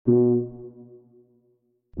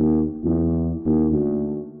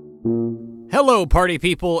Hello, party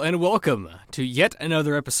people, and welcome to yet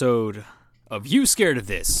another episode of You Scared of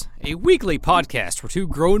This, a weekly podcast where two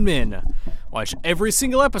grown men watch every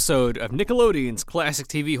single episode of Nickelodeon's classic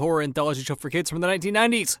TV horror anthology show for kids from the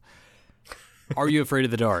 1990s. Are you afraid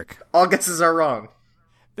of the dark? All guesses are wrong.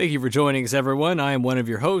 Thank you for joining us, everyone. I am one of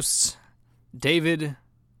your hosts, David,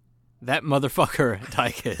 that motherfucker,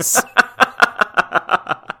 Dykus.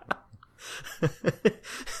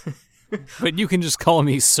 But you can just call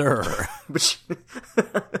me Sir.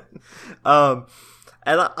 And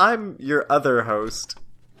I'm your other host.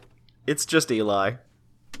 It's just Eli.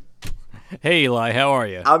 Hey, Eli, how are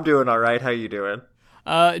you? I'm doing all right. How you doing?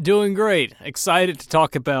 Doing great. Excited to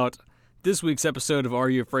talk about this week's episode of Are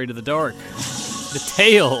You Afraid of the Dark? The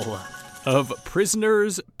tale of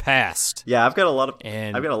Prisoners Past. Yeah, I've got a lot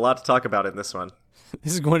to talk about in this one.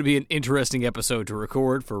 This is going to be an interesting episode to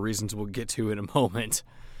record for reasons we'll get to in a moment.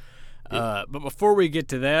 But before we get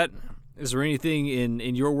to that, is there anything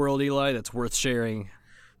in your world, Eli, that's worth sharing?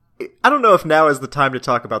 I don't know if now is the time to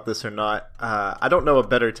talk about this or not. I don't know a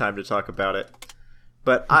better time to talk about it.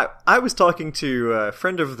 But I was talking to a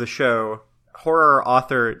friend of the show, horror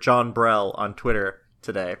author John Brell, on Twitter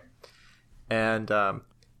today. And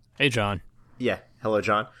hey, John. Yeah, hello,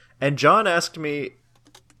 John. And John asked me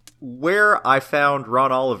where I found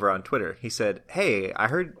Ron Oliver on Twitter. He said, "Hey, I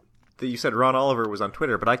heard that you said Ron Oliver was on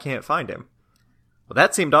Twitter, but I can't find him." Well,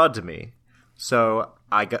 that seemed odd to me. So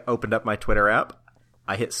I opened up my Twitter app.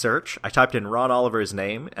 I hit search. I typed in Ron Oliver's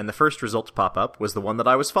name, and the first result to pop up was the one that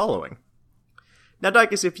I was following. Now,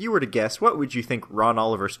 Dykus, if you were to guess, what would you think Ron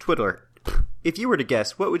Oliver's Twitter... If you were to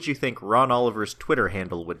guess, what would you think Ron Oliver's Twitter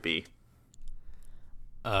handle would be?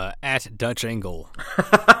 At Dutch Angle.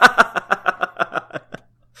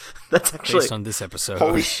 That's actually... Based on this episode.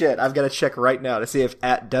 Holy shit, I've got to check right now to see if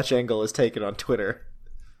at Dutch Angle is taken on Twitter.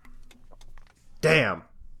 Damn.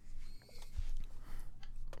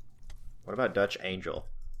 What about Dutch Angel?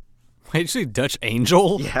 Wait, did you say Dutch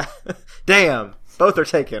Angel? Yeah. Damn. Both are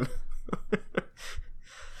taken.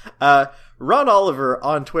 Ron Oliver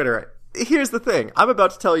on Twitter. Here's the thing. I'm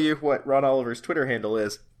about to tell you what Ron Oliver's Twitter handle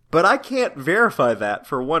is, but I can't verify that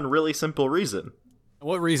for one really simple reason.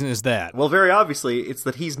 What reason is that? Well, very obviously, it's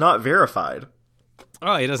that he's not verified.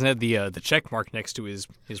 Oh, he doesn't have the check mark next to his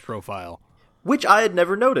profile. Which I had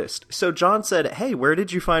never noticed. So John said, "Hey, where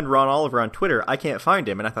did you find Ron Oliver on Twitter? I can't find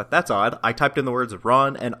him." And I thought, that's odd. I typed in the words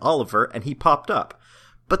Ron and Oliver, and he popped up.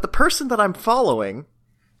 But the person that I'm following,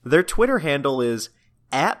 their Twitter handle is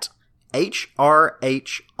at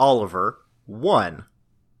HRHOliver1,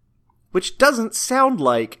 which doesn't sound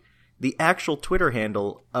like the actual Twitter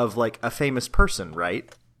handle of, like, a famous person,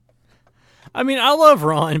 right? I mean, I love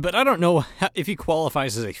Ron, but I don't know if he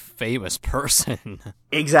qualifies as a famous person.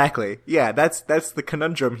 Exactly. Yeah, that's the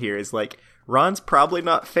conundrum here, is, like, Ron's probably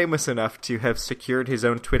not famous enough to have secured his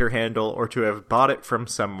own Twitter handle or to have bought it from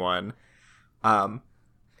someone. I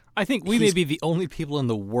think we may be the only people in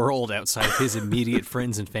the world outside of his immediate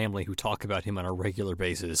friends and family who talk about him on a regular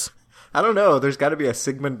basis. I don't know. There's got to be a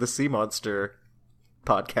Sigmund the Sea Monster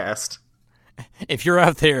podcast. If you're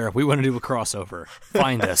out there, we want to do a crossover.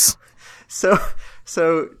 Find us. So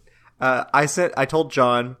I told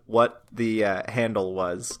John what the handle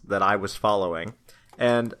was that I was following,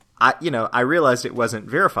 and I realized it wasn't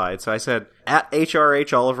verified. So I said at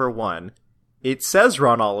HRHOliver1. It says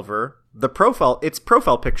Ron Oliver. Its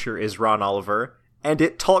profile picture is Ron Oliver, and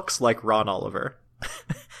it talks like Ron Oliver.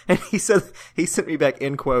 And he sent me back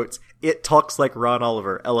in quotes, "It talks like Ron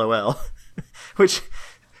Oliver, LOL," which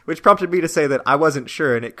prompted me to say that I wasn't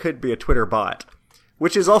sure, and it could be a Twitter bot.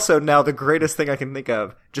 Which is also now the greatest thing I can think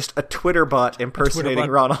of. Just a Twitter bot impersonating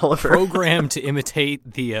Ron Oliver. Programmed to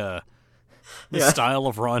imitate the style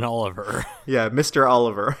of Ron Oliver. Yeah, Mr.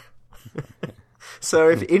 Oliver. So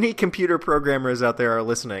if any computer programmers out there are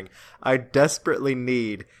listening, I desperately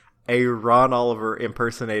need a Ron Oliver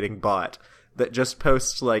impersonating bot that just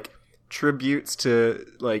posts, like, tributes to,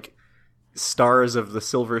 like, stars of the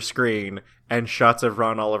silver screen and shots of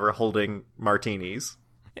Ron Oliver holding martinis.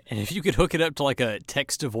 And if you could hook it up to, like, a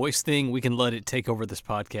text-to-voice thing, we can let it take over this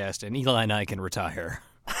podcast, and Eli and I can retire.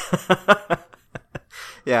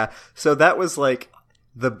 Yeah, so that was, like,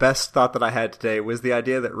 the best thought that I had today, was the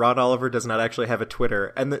idea that Ron Oliver does not actually have a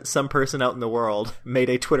Twitter, and that some person out in the world made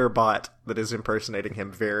a Twitter bot that is impersonating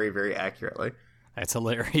him very, very accurately. That's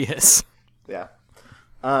hilarious. Yeah.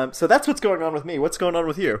 So that's what's going on with me. What's going on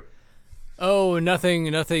with you? Oh, nothing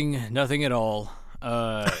at all.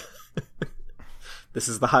 This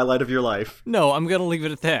is the highlight of your life. No, I'm going to leave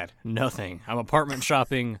it at that. Nothing. I'm apartment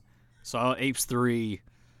shopping, saw Apes 3.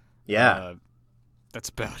 Yeah. That's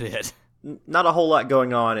about it. not a whole lot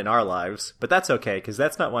going on in our lives, but that's okay, because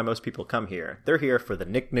that's not why most people come here. They're here for the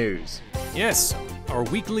Nick News. Yes, our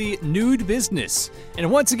weekly nude business.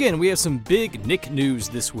 And once again, we have some big Nick news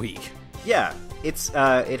this week. Yeah, it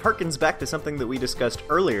harkens back to something that we discussed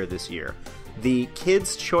earlier this year. The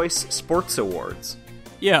Kids' Choice Sports Awards.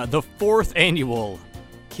 Yeah, the 4th annual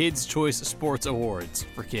Kids' Choice Sports Awards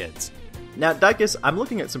for kids. Now, Dykus, I'm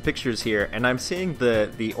looking at some pictures here, and I'm seeing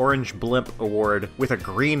the Orange Blimp Award with a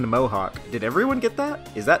green mohawk. Did everyone get that?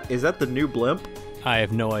 Is that the new blimp? I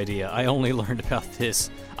have no idea. I only learned about this.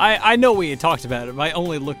 I know we had talked about it, but I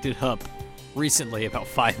only looked it up recently, about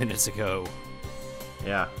 5 minutes ago.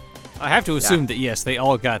 Yeah. I have to assume that, yes, they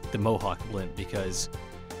all got the mohawk blimp, because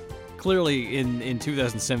clearly in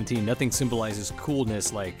 2017, nothing symbolizes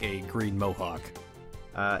coolness like a green mohawk.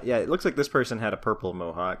 Yeah, it looks like this person had a purple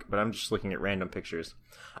mohawk, but I'm just looking at random pictures.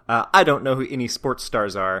 I don't know who any sports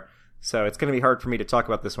stars are, so it's going to be hard for me to talk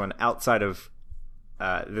about this one outside of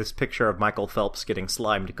this picture of Michael Phelps getting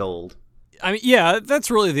slimed gold. I mean, yeah, that's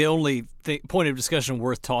really the only point of discussion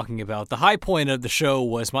worth talking about. The high point of the show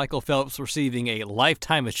was Michael Phelps receiving a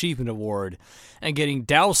Lifetime Achievement Award and getting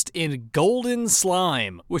doused in golden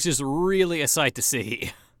slime, which is really a sight to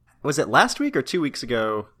see. Was it last week or 2 weeks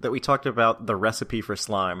ago that we talked about the recipe for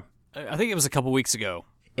slime? I think it was a couple weeks ago.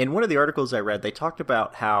 In one of the articles I read, they talked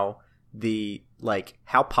about how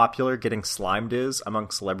how popular getting slimed is among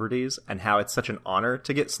celebrities and how it's such an honor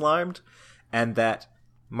to get slimed, and that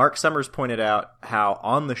Mark Summers pointed out how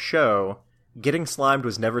on the show, getting slimed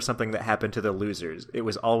was never something that happened to the losers. It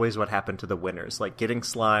was always what happened to the winners. Like, getting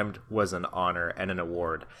slimed was an honor and an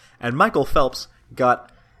award. And Michael Phelps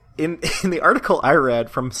got... In the article I read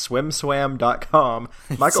from swimswam.com,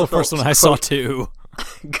 Michael Phelps, first one I saw too,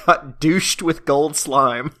 got douched with gold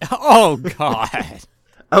slime. Oh, God.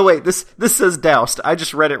 Oh, wait, this says doused. I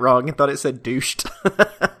just read it wrong and thought it said douched.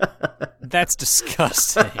 That's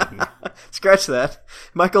disgusting. Scratch that.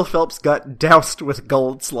 Michael Phelps got doused with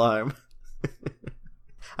gold slime.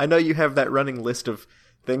 I know you have that running list of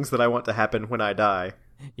things that I want to happen when I die.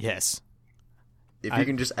 Yes. If you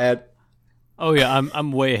can just add... Oh yeah,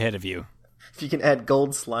 I'm way ahead of you. If you can add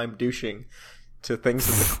gold slime douching to things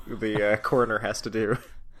that the coroner has to do.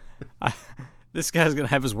 This guy's going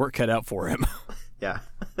to have his work cut out for him. Yeah.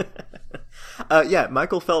 Yeah,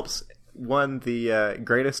 Michael Phelps won the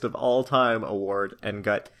Greatest of All Time award and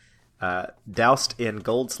got doused in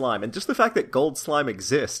gold slime. And just the fact that gold slime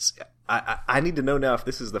exists, I need to know now if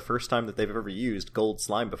this is the first time that they've ever used gold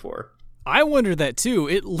slime before. I wonder that too.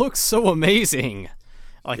 It looks so amazing.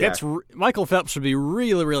 Like, yeah. Michael Phelps should be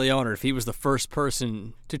really, really honored if he was the first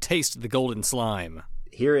person to taste the golden slime.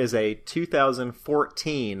 Here is a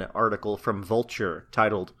 2014 article from Vulture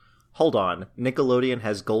titled, "Hold on, Nickelodeon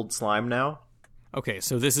has gold slime now?" Okay,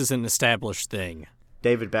 so this is an established thing.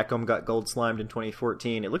 David Beckham got gold slimed in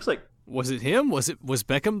 2014. It looks like... Was it him? Was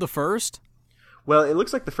Beckham the first? Well, it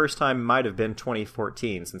looks like the first time might have been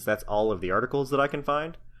 2014, since that's all of the articles that I can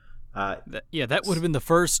find. That would have been the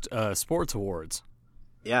first sports awards.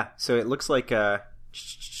 Yeah, so it looks like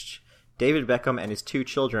David Beckham and his 2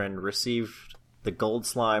 children received the gold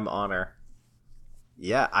slime honor.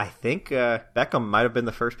 Yeah, I think Beckham might have been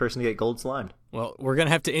the first person to get gold slimed. Well, we're going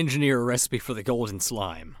to have to engineer a recipe for the golden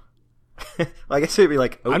slime. Well, I guess it'd be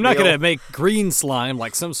like oatmeal. I'm not going to make green slime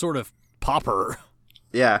like some sort of popper.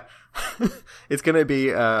 Yeah. It's going to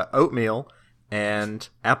be oatmeal and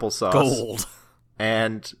applesauce. Gold.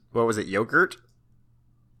 And, what was it, yogurt?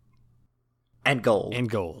 And gold. And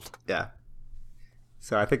gold. Yeah.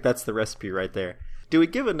 So I think that's the recipe right there. Do we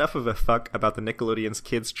give enough of a fuck about the Nickelodeon's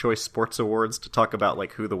Kids' Choice Sports Awards to talk about,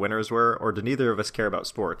 like, who the winners were, or do neither of us care about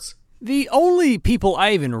sports? The only people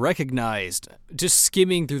I even recognized, just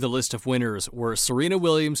skimming through the list of winners, were Serena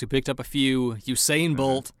Williams, who picked up a few, Usain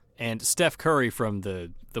Bolt, and Steph Curry from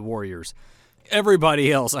the Warriors.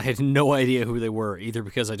 Everybody else, I had no idea who they were, either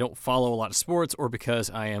because I don't follow a lot of sports or because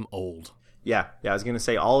I am old. Yeah, I was going to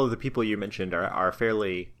say, all of the people you mentioned are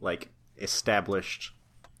fairly, like, established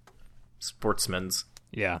sportsmen's.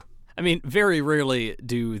 Yeah. I mean, very rarely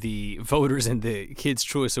do the voters in the Kids'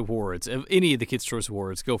 Choice Awards, any of the Kids' Choice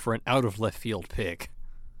Awards, go for an out-of-left-field pick.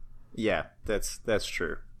 Yeah, that's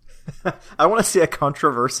true. I want to see a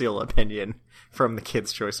controversial opinion from the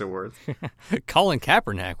Kids' Choice Awards. Colin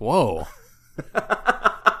Kaepernick, whoa.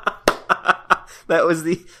 That was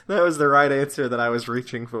the right answer that I was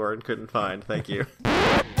reaching for and couldn't find. Thank you.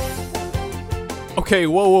 Okay,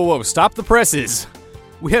 whoa. Stop the presses.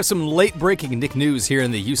 We have some late-breaking Nick news here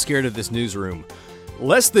in the You Scared of This newsroom.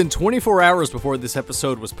 Less than 24 hours before this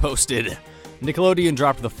episode was posted, Nickelodeon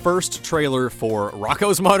dropped the first trailer for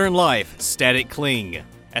Rocko's Modern Life, Static Cling,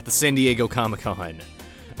 at the San Diego Comic-Con.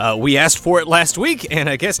 We asked for it last week, and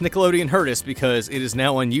I guess Nickelodeon heard us because it is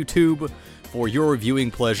now on YouTube for your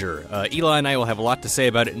viewing pleasure. Eli and I will have a lot to say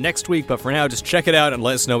about it next week, but for now, just check it out and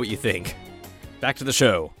let us know what you think. Back to the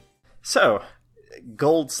show. So,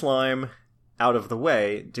 Gold Slime out of the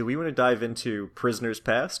way, do we want to dive into Prisoner's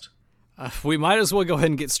Past? We might as well go ahead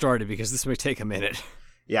and get started because this may take a minute.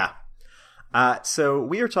 Yeah. So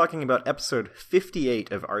we are talking about episode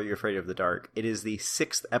 58 of Are You Afraid of the Dark? It is the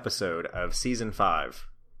 6th episode of season 5.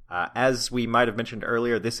 As we might have mentioned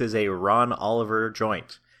earlier, this is a Ron Oliver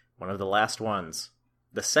joint. One of the last ones.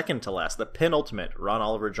 The second to last, the penultimate Ron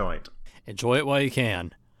Oliver joint. Enjoy it while you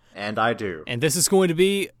can. And I do. And this is going to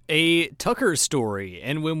be a Tucker story.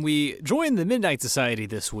 And when we joined the Midnight Society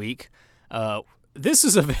this week, this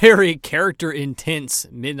is a very character-intense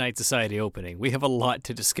Midnight Society opening. We have a lot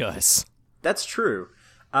to discuss. That's true.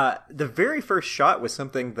 The very first shot was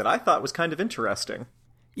something that I thought was kind of interesting.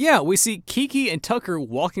 Yeah, we see Kiki and Tucker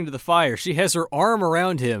walking to the fire. She has her arm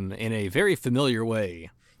around him in a very familiar way.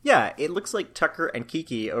 Yeah, it looks like Tucker and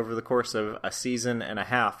Kiki, over the course of a season and a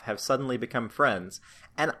half, have suddenly become friends.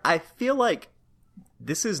 And I feel like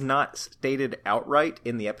this is not stated outright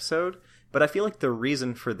in the episode, but I feel like the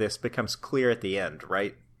reason for this becomes clear at the end,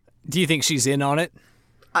 right? Do you think she's in on it?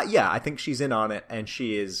 Yeah, I think she's in on it, and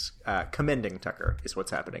she is commending Tucker, is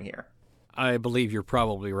what's happening here. I believe you're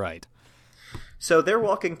probably right. So they're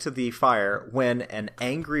walking to the fire when an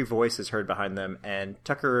angry voice is heard behind them, and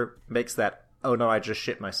Tucker makes that, oh no, I just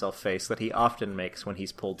shit myself face that he often makes when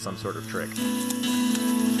he's pulled some sort of trick.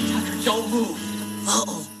 Tucker, don't move!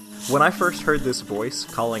 Uh-oh. When I first heard this voice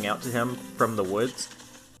calling out to him from the woods,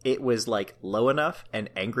 it was like low enough and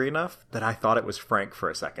angry enough that I thought it was Frank for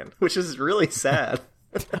a second, which is really sad.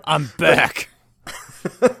 I'm back.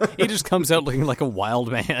 He just comes out looking like a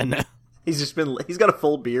wild man. He's got a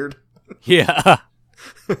full beard. Yeah.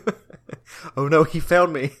 Oh no, he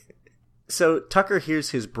found me. So Tucker hears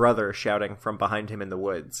his brother shouting from behind him in the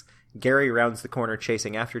woods. Gary rounds the corner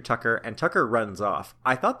chasing after Tucker, and Tucker runs off.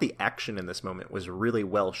 I thought the action in this moment was really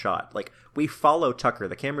well shot. Like, we follow Tucker,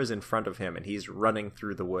 the camera's in front of him, and he's running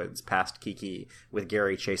through the woods past Kiki with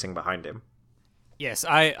Gary chasing behind him. Yes,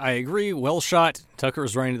 I agree. Well shot. Tucker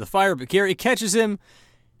is running to the fire, but Gary catches him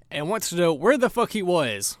and wants to know where the fuck he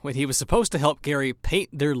was when he was supposed to help Gary paint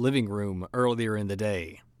their living room earlier in the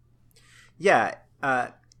day. Yeah,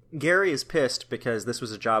 Gary is pissed because this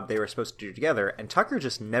was a job they were supposed to do together, and Tucker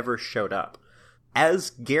just never showed up.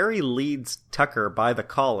 As Gary leads Tucker by the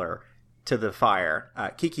collar to the fire,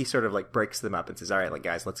 Kiki sort of like breaks them up and says, all right, like,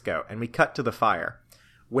 guys, let's go. And we cut to the fire,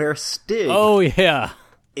 where Stig... Oh, yeah.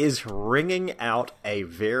 is wringing out a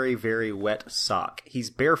very, very wet sock. He's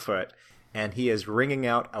barefoot, and he is wringing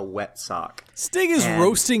out a wet sock. Stig is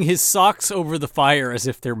roasting his socks over the fire as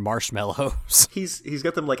if they're marshmallows. He's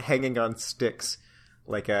got them like hanging on sticks,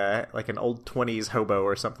 like an old 20s hobo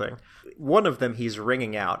or something. One of them he's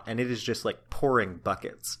wringing out, and it is just like pouring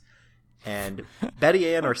buckets. And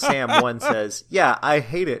Betty Ann or Sam one says, yeah, I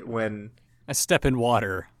hate it when... I step in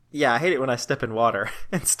water. Yeah, I hate it when I step in water.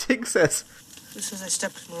 And Stig says... Who says I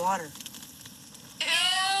stepped in water? Ew!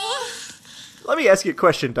 Let me ask you a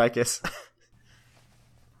question, Dykus.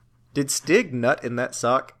 Did Stig nut in that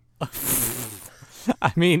sock?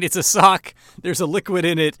 I mean, it's a sock. There's a liquid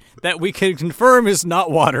in it that we can confirm is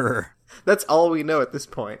not water. That's all we know at this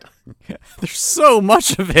point. There's so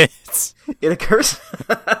much of it. It occurs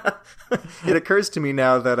to me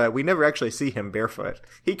now that we never actually see him barefoot.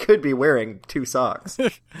 He could be wearing 2 socks.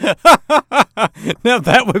 Now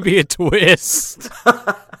that would be a twist.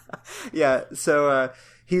 Yeah, so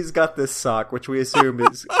he's got this sock, which we assume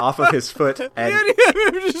is off of his foot. And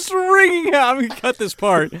I'm just wringing out. I'm going to cut this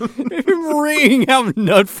part. I'm wringing out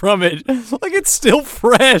nut from it. Like it's still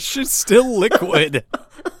fresh. It's still liquid.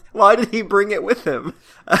 Why did he bring it with him?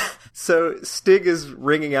 So Stig is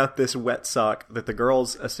wringing out this wet sock that the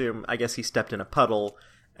girls assume, I guess he stepped in a puddle,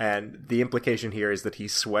 and the implication here is that he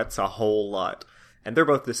sweats a whole lot. And they're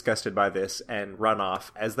both disgusted by this and run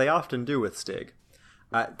off, as they often do with Stig.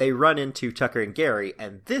 They run into Tucker and Gary,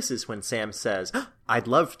 and this is when Sam says, I'd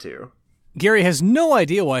love to. Gary has no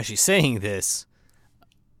idea why she's saying this,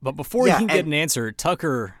 but before he can get an answer,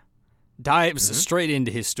 Tucker dives straight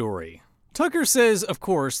into his story. Tucker says, of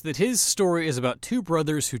course, that his story is about 2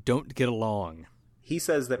 brothers who don't get along. He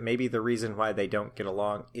says that maybe the reason why they don't get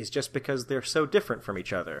along is just because they're so different from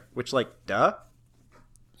each other, which, like, duh?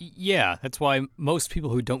 Yeah, that's why most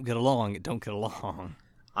people who don't get along don't get along.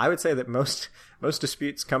 I would say that most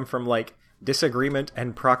disputes come from, like, disagreement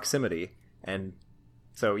and proximity, and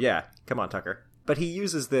so, yeah, come on, Tucker. But he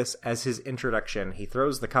uses this as his introduction. He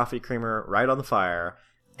throws the coffee creamer right on the fire,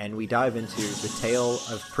 and we dive into the tale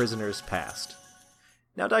of Prisoner's Past.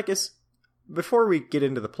 Now, Dykus, before we get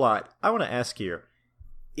into the plot, I want to ask you,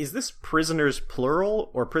 is this prisoners plural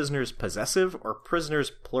or prisoners possessive or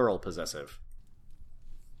prisoners plural possessive?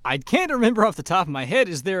 I can't remember off the top of my head.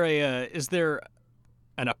 Is there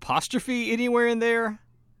an apostrophe anywhere in there?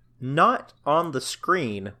 Not on the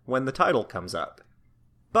screen when the title comes up,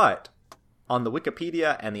 but on the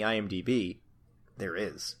Wikipedia and the IMDb, there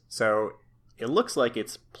is. So it looks like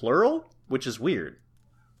it's plural, which is weird,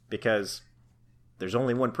 because there's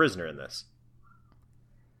only one prisoner in this.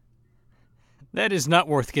 That is not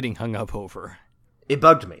worth getting hung up over. It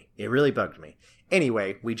bugged me. It really bugged me.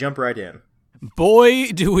 Anyway, we jump right in.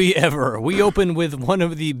 Boy, do we ever. We open with one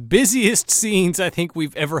of the busiest scenes I think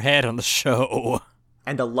we've ever had on the show.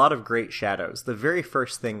 And a lot of great shadows. The very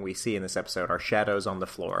first thing we see in this episode are shadows on the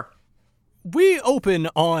floor. We open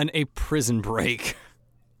on a prison break.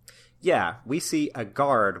 Yeah, we see a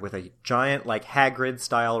guard with a giant, like,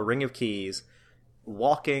 Hagrid-style ring of keys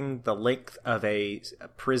walking the length of a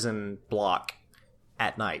prison block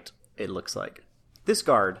at night, it looks like. This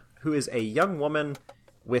guard, who is a young woman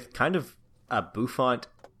with kind of a bouffant,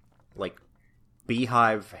 like,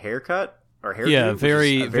 beehive haircut, or hairdo. Yeah,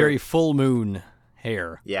 very full moon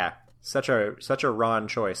hair. Yeah, such a Ron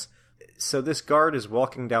choice. So this guard is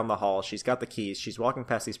walking down the hall. She's got the keys. She's walking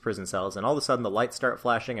past these prison cells, and all of a sudden the lights start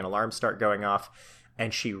flashing and alarms start going off,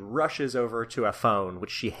 and she rushes over to a phone,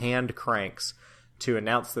 which she hand cranks to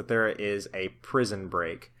announce that there is a prison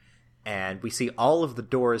break. And we see all of the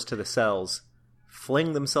doors to the cells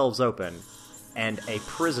fling themselves open, and a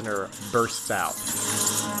prisoner bursts out.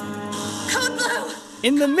 Code Blue!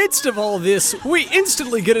 In the midst of all this, we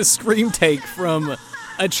instantly get a scream take from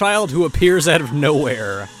a child who appears out of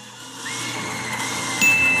nowhere.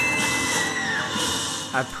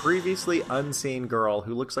 A previously unseen girl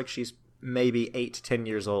who looks like she's maybe 8 to 10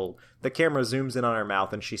 years old. The camera zooms in on her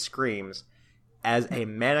mouth and she screams as a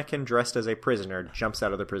mannequin dressed as a prisoner jumps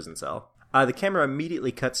out of the prison cell. The camera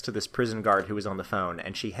immediately cuts to this prison guard who is on the phone,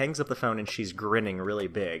 and she hangs up the phone and she's grinning really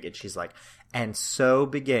big, and she's like, and so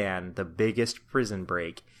began the biggest prison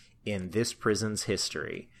break in this prison's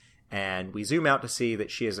history. And we zoom out to see that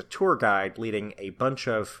she is a tour guide leading a bunch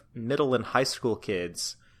of middle and high school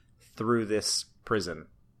kids through this prison.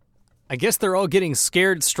 I guess they're all getting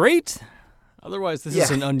scared straight? Otherwise, this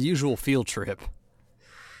is an unusual field trip.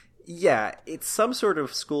 Yeah, it's some sort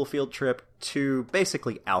of school field trip to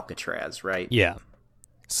basically Alcatraz, right? Yeah.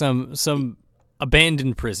 Some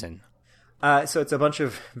abandoned prison. So it's a bunch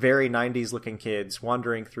of very 90s-looking kids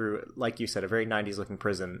wandering through, like you said, a very 90s-looking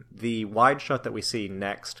prison. The wide shot that we see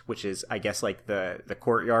next, which is, I guess, like the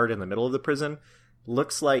courtyard in the middle of the prison,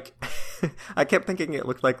 looks like... I kept thinking it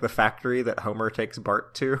looked like the factory that Homer takes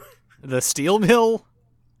Bart to. The steel mill?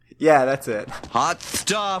 Yeah, that's it. Hot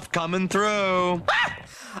stuff coming through.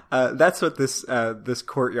 That's what this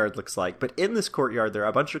courtyard looks like. But in this courtyard, there are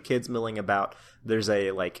a bunch of kids milling about. There's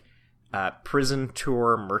a prison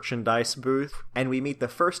tour merchandise booth, and we meet the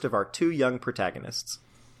first of our 2 young protagonists.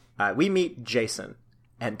 We meet Jason,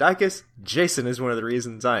 and Dykus, Jason is one of the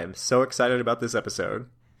reasons I am so excited about this episode.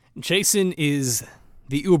 Jason is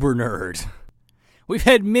the uber nerd. We've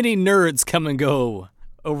had many nerds come and go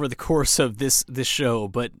over the course of this show,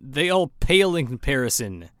 but they all pale in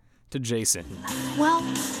comparison to Jason. Well,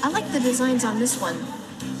 I like the designs on this one,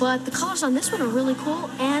 but the colors on this one are really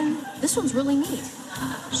cool, and this one's really neat.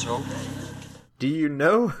 So? Do you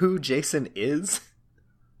know who Jason is?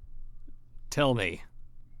 Tell me.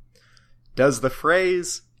 Does the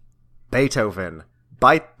phrase, Beethoven,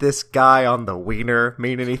 bite this guy on the wiener,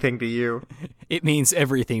 mean anything to you? It means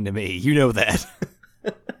everything to me. You know that.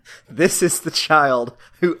 This is the child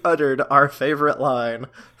who uttered our favorite line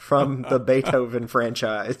from the Beethoven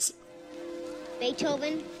franchise.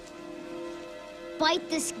 Beethoven, bite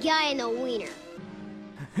this guy in the wiener.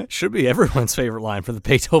 Should be everyone's favorite line from the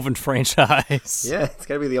Beethoven franchise. Yeah, it's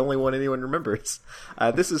got to be the only one anyone remembers.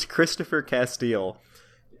 This is Christopher Castile,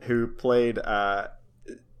 who played, I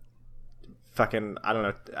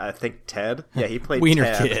think Ted? Yeah, he played Wiener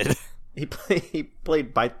Ted. Kid. He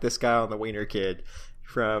played Bite This Guy on the Wiener Kid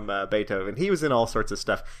from Beethoven. He was in all sorts of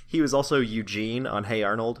stuff. He was also Eugene on Hey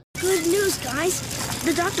Arnold. Good news, guys.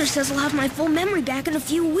 The doctor says I'll have my full memory back in a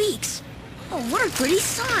few weeks. Oh, what a pretty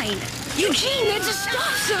sign. Eugene, it's a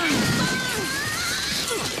stop sign.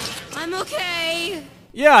 I'm okay.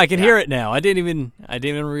 Yeah, I can hear it now. I didn't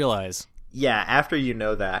even realize. Yeah, after you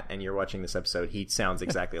know that and you're watching this episode, he sounds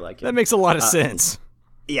exactly like him. That makes a lot of sense.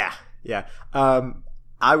 Yeah.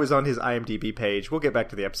 I was on his IMDb page. We'll get back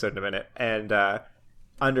to the episode in a minute. And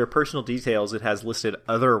under personal details, it has listed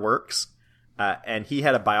other works. and he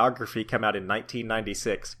had a biography come out in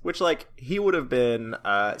 1996, which, like, he would have been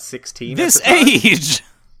 16 This at the time. age!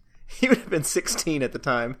 He would have been 16 at the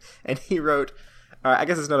time, and he wrote, I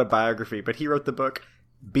guess it's not a biography, but he wrote the book,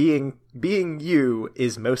 Being You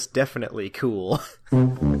is Most Definitely Cool.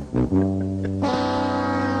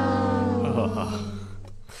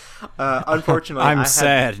 Unfortunately, I'm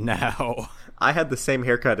sad now. I had the same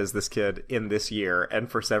haircut as this kid in this year, and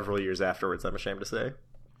for several years afterwards, I'm ashamed to say.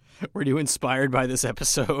 Were you inspired by this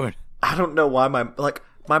episode? I don't know why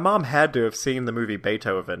my mom had to have seen the movie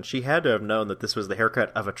Beethoven. She had to have known that this was the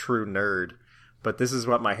haircut of a true nerd. But this is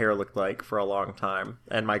what my hair looked like for a long time,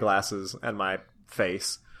 and my glasses, and my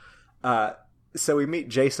face. So we meet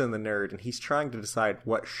Jason the nerd, and he's trying to decide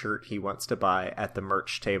what shirt he wants to buy at the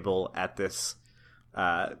merch table at this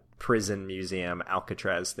prison museum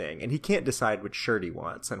Alcatraz thing. And he can't decide which shirt he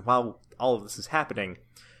wants. And while all of this is happening,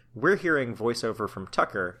 we're hearing voiceover from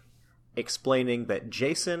Tucker explaining that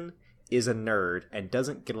Jason is a nerd and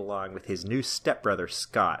doesn't get along with his new stepbrother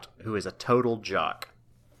Scott, who is a total jock.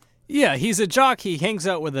 Yeah, he's a jock. He hangs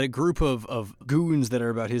out with a group of goons that are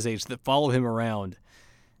about his age that follow him around.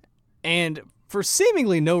 And for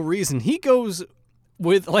seemingly no reason, he goes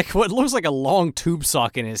with like what looks like a long tube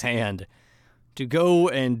sock in his hand to go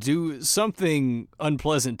and do something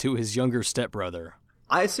unpleasant to his younger stepbrother.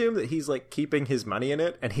 I assume that he's like keeping his money in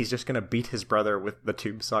it, and he's just going to beat his brother with the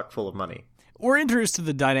tube sock full of money. We're introduced to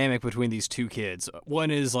the dynamic between these two kids.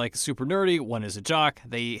 One is like super nerdy, one is a jock.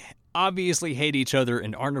 They obviously hate each other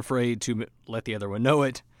and aren't afraid to let the other one know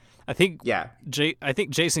it. I think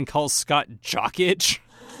Jason calls Scott Jock Itch.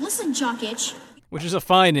 Listen, Jock Itch. Which is a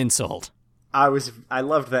fine insult. I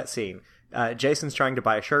loved that scene. Jason's trying to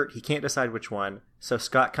buy a shirt. He can't decide which one. So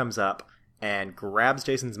Scott comes up and grabs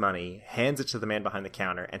Jason's money, hands it to the man behind the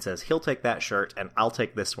counter, and says, he'll take that shirt and I'll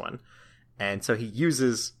take this one. And so he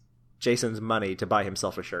uses Jason's money to buy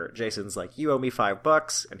himself a shirt. Jason's like, you owe me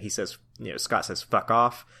 $5. And he says, Scott says, fuck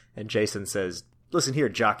off. And Jason says, listen here,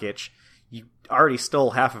 Jock Itch. You already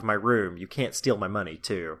stole half of my room. You can't steal my money,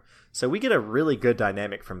 too. So we get a really good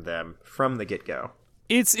dynamic from them from the get-go.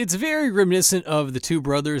 It's very reminiscent of the two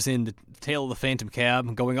brothers in The Tale of the Phantom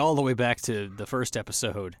Cab, going all the way back to the first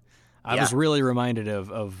episode. I was really reminded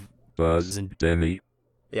of Buzz and Demi.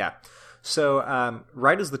 Yeah. So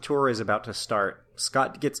right as the tour is about to start,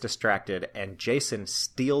 Scott gets distracted, and Jason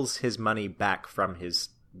steals his money back from his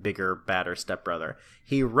bigger, badder stepbrother.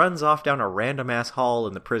 He runs off down a random-ass hall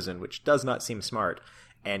in the prison, which does not seem smart,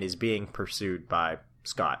 and is being pursued by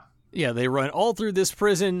Scott. Yeah, they run all through this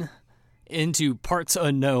prison into parts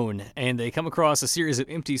unknown, and they come across a series of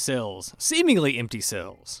empty cells, seemingly empty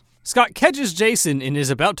cells. Scott catches Jason and is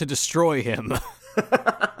about to destroy him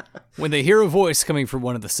when they hear a voice coming from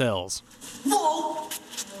one of the cells. Whoa!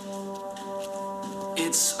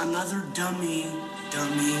 It's another dummy.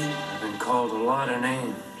 I've been called a lot of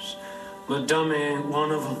names, but dummy ain't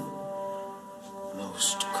one of them.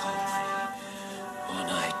 Most call me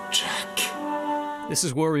One-Eyed Jack. This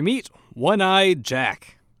is where we meet One-Eyed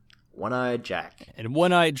Jack. One-Eyed Jack. And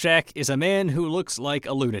One-Eyed Jack is a man who looks like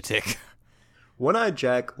a lunatic. One-Eyed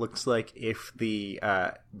Jack looks like if the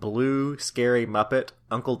blue, scary Muppet,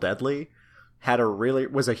 Uncle Deadly,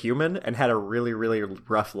 was a human and had a really, really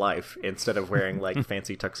rough life instead of wearing, like,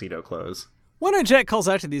 fancy tuxedo clothes. One-Eyed Jack calls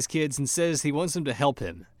out to these kids and says he wants them to help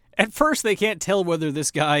him. At first, they can't tell whether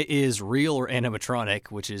this guy is real or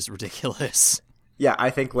animatronic, which is ridiculous. Yeah,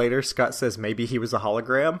 I think later Scott says maybe he was a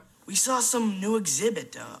hologram. We saw some new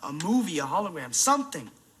exhibit, a movie, a hologram,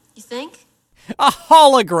 something. You think? A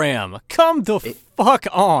hologram! Come the fuck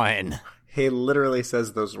on! He literally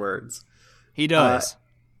says those words. He does.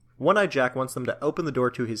 One-Eyed Jack wants them to open the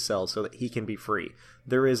door to his cell so that he can be free.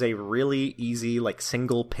 There is a really easy, like,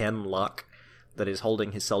 single pin lock that is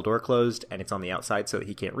holding his cell door closed, and it's on the outside so that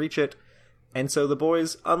he can't reach it. And so the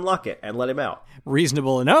boys unlock it and let him out.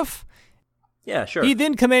 Reasonable enough. Yeah, sure. He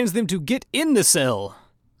then commands them to get in the cell,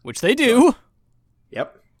 which they do.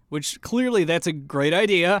 Yep. Which, clearly, that's a great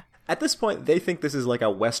idea. At this point, they think this is like a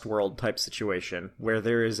Westworld type situation, where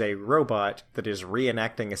there is a robot that is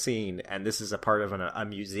reenacting a scene, and this is a part of a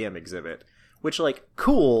museum exhibit. Which, like,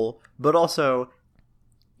 cool, but also,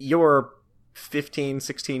 you're 15,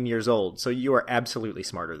 16 years old, so you are absolutely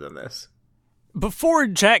smarter than this. Before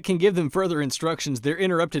Jack can give them further instructions, they're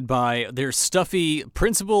interrupted by their stuffy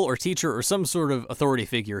principal or teacher or some sort of authority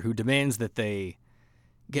figure who demands that they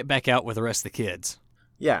get back out with the rest of the kids.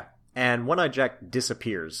 Yeah, and One-Eyed Jack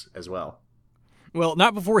disappears as well. Well,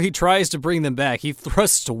 not before he tries to bring them back. He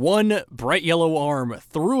thrusts one bright yellow arm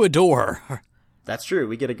through a door. That's true.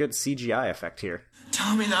 We get a good CGI effect here.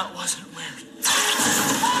 Tell me that wasn't weird.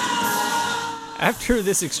 After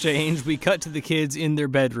this exchange, we cut to the kids in their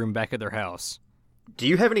bedroom back at their house. Do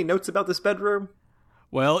you have any notes about this bedroom?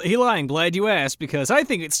 Well, Eli, I'm glad you asked, because I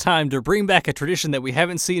think it's time to bring back a tradition that we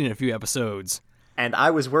haven't seen in a few episodes. And I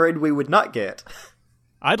was worried we would not get.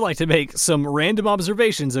 I'd like to make some random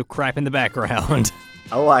observations of crap in the background.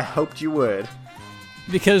 Oh, I hoped you would.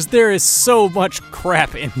 Because there is so much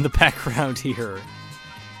crap in the background here.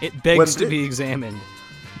 It begs to be examined.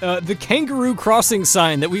 The kangaroo crossing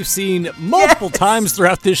sign that we've seen multiple times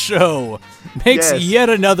throughout this show makes yet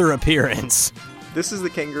another appearance. This is the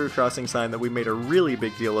kangaroo crossing sign that we made a really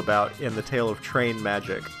big deal about in the Tale of Train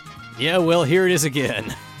Magic. Yeah, well, here it is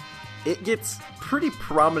again. It gets pretty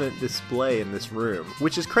prominent display in this room,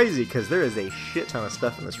 which is crazy because there is a shit ton of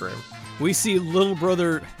stuff in this room. We see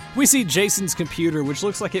we see Jason's computer, which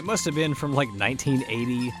looks like it must have been from like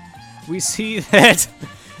 1980. We see that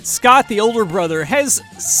Scott, the older brother, has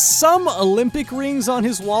some Olympic rings on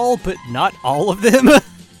his wall, but not all of them.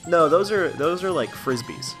 No, those are like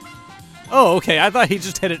Frisbees. Oh, okay. I thought he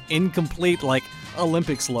just had an incomplete, like,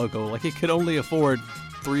 Olympics logo. Like, he could only afford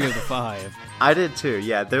 3 of the 5. I did too,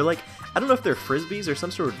 yeah. They're like, I don't know if they're Frisbees or some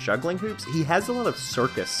sort of juggling hoops. He has a lot of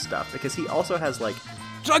circus stuff, because he also has, like...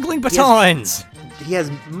 Juggling batons! He has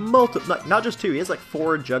multiple, not just 2, he has, like,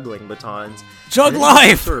 4 juggling batons. Jug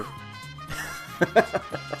life!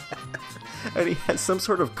 And he has some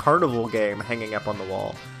sort of carnival game hanging up on the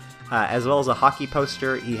wall. As well as a hockey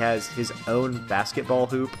poster. He has his own basketball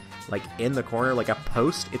hoop, like, in the corner, like a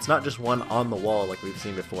post. It's not just one on the wall like we've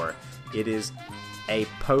seen before. It is a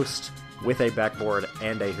post with a backboard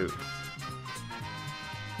and a hoop.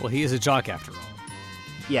 Well, he is a jock after all.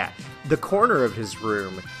 Yeah. The corner of his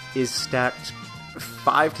room is stacked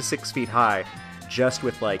 5 to 6 feet high, just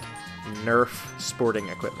with, like, Nerf sporting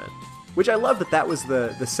equipment. Which I love that was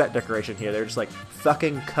the set decoration here. They're just like,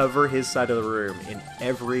 fucking cover his side of the room in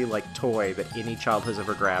every, like, toy that any child has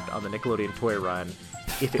ever grabbed on the Nickelodeon Toy Run,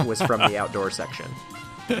 if it was from the outdoor section.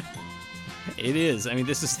 It is. I mean,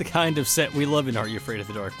 this is the kind of set we love in Are You Afraid of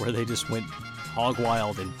the Dark, where they just went hog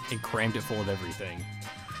wild and crammed it full of everything.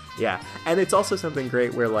 Yeah, and it's also something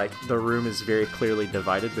great where, like, the room is very clearly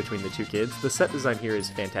divided between the two kids. The set design here is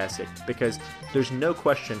fantastic, because there's no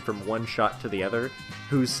question from one shot to the other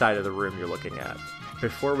whose side of the room you're looking at.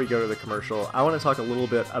 Before we go to the commercial, I want to talk a little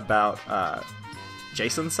bit about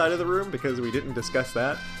Jason's side of the room, because we didn't discuss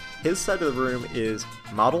that. His side of the room is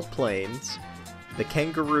model planes, the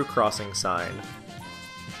kangaroo crossing sign,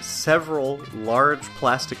 several large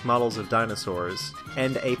plastic models of dinosaurs,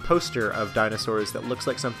 and a poster of dinosaurs that looks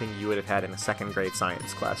like something you would have had in a second grade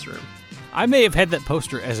science classroom. I may have had that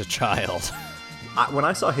poster as a child. When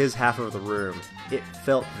I saw his half of the room, it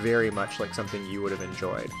felt very much like something you would have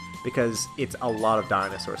enjoyed, because it's a lot of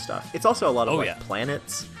dinosaur stuff. It's also a lot of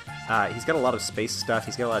planets. He's got a lot of space stuff.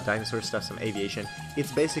 He's got a lot of dinosaur stuff, some aviation.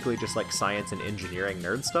 It's basically just like science and engineering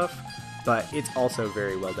nerd stuff, but it's also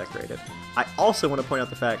very well decorated. I also want to point out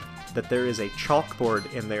the fact that there is a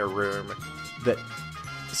chalkboard in their room that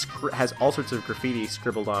has all sorts of graffiti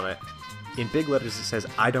scribbled on it. In big letters it says,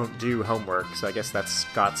 "I don't do homework," so I guess that's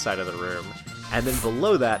Scott's side of the room. And then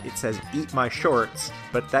below that it says, "Eat my shorts,"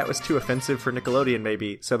 but that was too offensive for Nickelodeon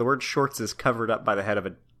maybe, so the word shorts is covered up by the head of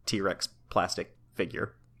a T-Rex plastic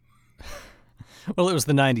figure. Well, it was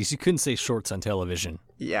the 90s. You couldn't say shorts on television.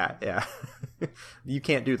 Yeah. You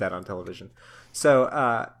can't do that on television.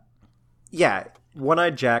 So,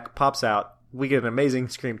 One-Eyed Jack pops out. We get an amazing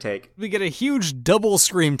scream take. We get a huge double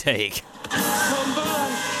scream take.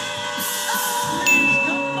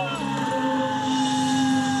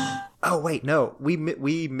 Oh, wait, no.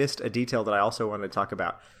 We missed a detail that I also wanted to talk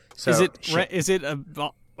about. So, is it an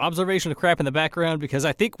observation of crap in the background? Because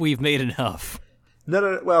I think we've made enough.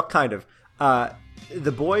 No, well, kind of.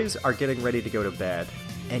 The boys are getting ready to go to bed,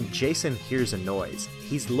 and Jason hears a noise.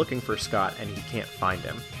 He's looking for Scott, and he can't find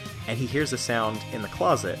him. And he hears a sound in the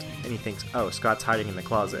closet, and he thinks, oh, Scott's hiding in the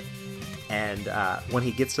closet. And when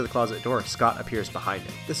he gets to the closet door, Scott appears behind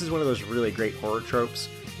him. This is one of those really great horror tropes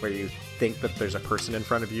where you think that there's a person in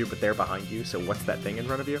front of you, but they're behind you, so what's that thing in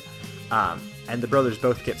front of you? And the brothers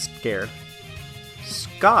both get scared.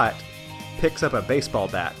 Scott picks up a baseball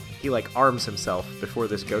bat. He, arms himself before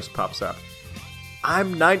this ghost pops up.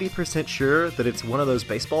 I'm 90% sure that it's one of those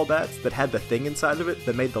baseball bats that had the thing inside of it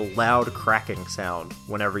that made the loud cracking sound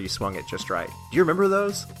whenever you swung it just right. Do you remember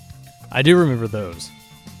those? I do remember those.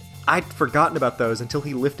 I'd forgotten about those until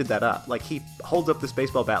he lifted that up. He holds up this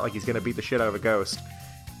baseball bat like he's going to beat the shit out of a ghost.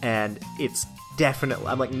 And it's definitely,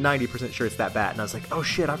 I'm 90% sure it's that bat. And I was like, oh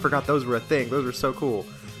shit, I forgot those were a thing. Those were so cool.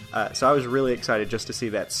 So I was really excited just to see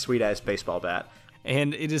that sweet-ass baseball bat.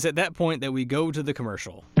 And it is at that point that we go to the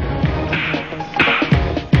commercial.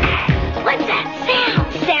 Let's What's that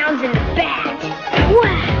sound? Sounds in the bat.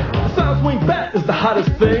 Wow. Sound swing bat is the hottest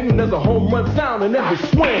thing. There's a home run sound in every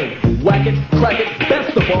swing. Whack it, crack it,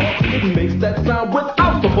 best of all, it makes that sound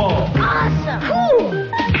without the ball. Awesome. Cool.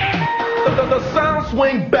 The sound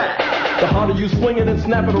swing bat. The harder you swing it and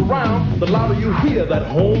snap it around, the louder you hear that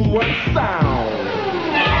home run sound.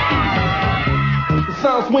 The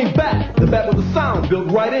sound swing bat, the bat with the sound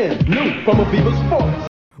built right in, new from Aviva Sports.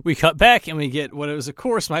 We cut back and we get what was, of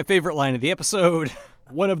course, my favorite line of the episode.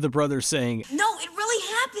 One of the brothers saying, No, it really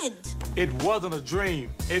happened. It wasn't a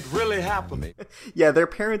dream. It really happened. Yeah, their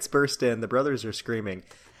parents burst in. The brothers are screaming.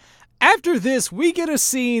 After this, we get a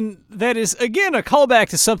scene that is, again, a callback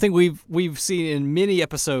to something we've seen in many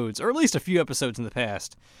episodes, or at least a few episodes in the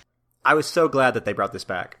past. I was so glad that they brought this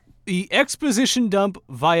back. The exposition dump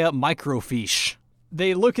via microfiche.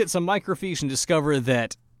 They look at some microfiche and discover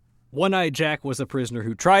that One-Eyed Jack was a prisoner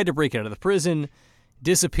who tried to break out of the prison,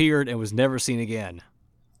 disappeared, and was never seen again.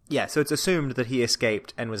 Yeah, so it's assumed that he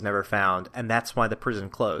escaped and was never found, and that's why the prison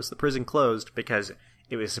closed. The prison closed because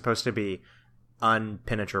it was supposed to be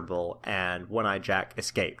unpenetrable, and One-Eyed Jack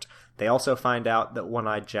escaped. They also find out that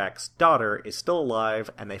One-Eyed Jack's daughter is still alive,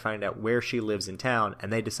 and they find out where she lives in town,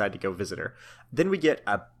 and they decide to go visit her. Then we get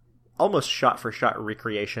a almost shot-for-shot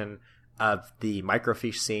recreation of the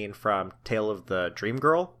microfiche scene from Tale of the Dream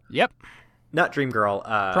Girl. Yep. Not Dream Girl,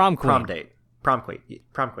 Prom Queen. Prom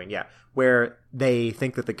Queen, yeah. Where they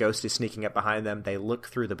think that the ghost is sneaking up behind them. They look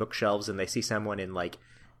through the bookshelves and they see someone in, like,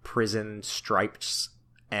 prison stripes,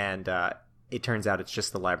 and it turns out it's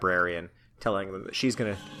just the librarian telling them that she's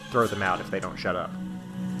going to throw them out if they don't shut up.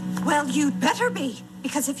 Well, you'd better be,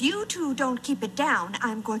 because if you two don't keep it down,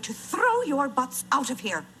 I'm going to throw your butts out of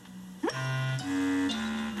here.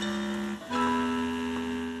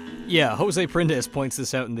 Yeah, Jose Prendez points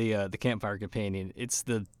this out in the Campfire Companion. It's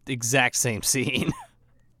the exact same scene.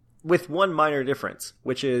 With one minor difference,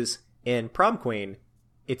 which is in Prom Queen,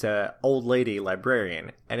 it's a old lady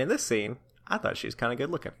librarian, and in this scene, I thought she was kind of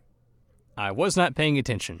good looking. I was not paying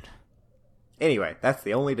attention. Anyway, that's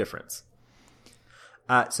the only difference.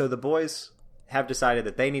 So the boys have decided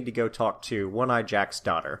that they need to go talk to One-Eyed Jack's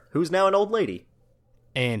daughter, who's now an old lady.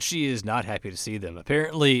 And she is not happy to see them.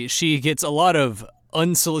 Apparently, she gets a lot of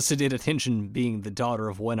unsolicited attention being the daughter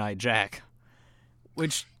of One-Eyed Jack.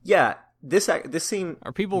 Which... Yeah, this scene...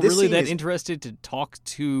 Are people really that interested to talk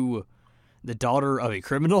to the daughter of a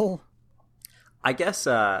criminal? I guess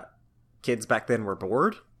kids back then were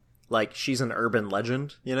bored. Like, she's an urban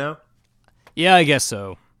legend, you know? Yeah, I guess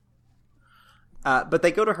so. But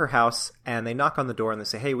they go to her house, and they knock on the door, and they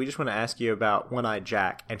say, hey, we just want to ask you about One-Eyed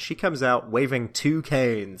Jack. And she comes out waving 2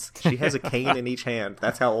 canes. She has a cane in each hand.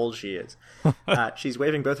 That's how old she is. She's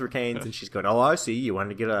waving both her canes, and she's going, oh, I see. You wanted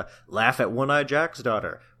to get a laugh at One-Eyed Jack's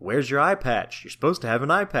daughter. Where's your eye patch? You're supposed to have an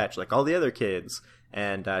eye patch like all the other kids.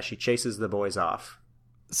 And she chases the boys off.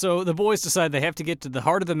 So the boys decide they have to get to the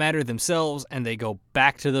heart of the matter themselves, and they go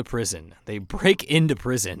back to the prison. They break into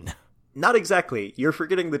prison. Not exactly. You're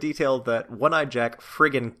forgetting the detail that One-Eyed Jack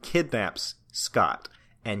friggin' kidnaps Scott,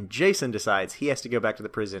 and Jason decides he has to go back to the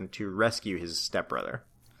prison to rescue his stepbrother.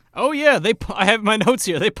 Oh yeah, I have my notes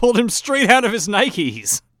here. They pulled him straight out of his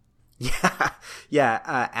Nikes. Yeah.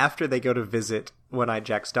 After they go to visit One-Eyed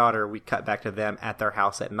Jack's daughter, we cut back to them at their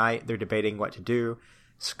house at night. They're debating what to do.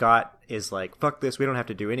 Scott is like, fuck this, we don't have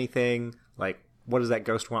to do anything. Like, what does that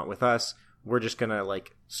ghost want with us? We're just gonna,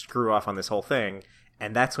 like, screw off on this whole thing.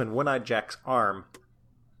 And that's when One-Eyed Jack's arm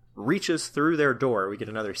reaches through their door. We get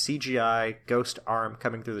another CGI ghost arm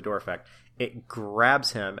coming through the door effect. It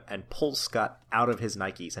grabs him and pulls Scott out of his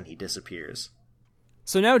Nikes, and he disappears.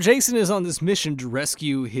 So now Jason is on this mission to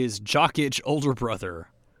rescue his jock-itch older brother.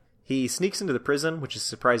 He sneaks into the prison, which is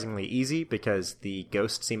surprisingly easy because the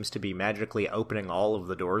ghost seems to be magically opening all of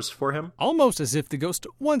the doors for him. Almost as if the ghost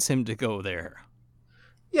wants him to go there.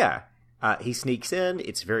 Yeah. He sneaks in.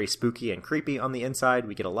 It's very spooky and creepy on the inside.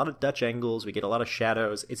 We get a lot of Dutch angles. We get a lot of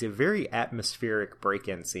shadows. It's a very atmospheric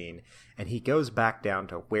break-in scene. And he goes back down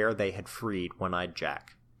to where they had freed One-Eyed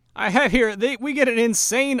Jack. I have here, we get an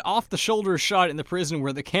insane off-the-shoulder shot in the prison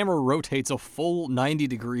where the camera rotates a full 90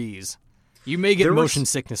 degrees. You may get motion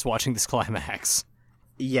sickness watching this climax.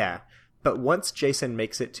 Yeah. But once Jason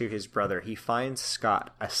makes it to his brother, he finds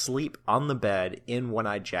Scott asleep on the bed in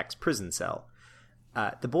One-Eyed Jack's prison cell.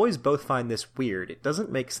 The boys both find this weird. It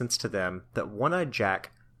doesn't make sense to them that One-Eyed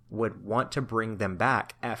Jack would want to bring them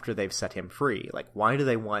back after they've set him free. Like, why does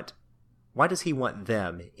he want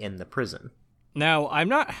them in the prison? Now, I'm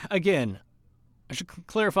not, again, I should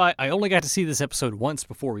clarify, I only got to see this episode once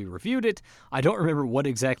before we reviewed it. I don't remember what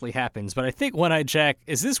exactly happens, but I think One-Eyed Jack,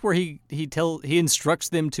 is this where he instructs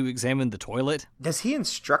them to examine the toilet? Does he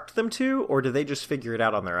instruct them to, or do they just figure it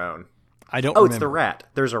out on their own? I don't remember. It's the rat.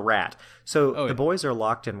 There's a rat. So the boys are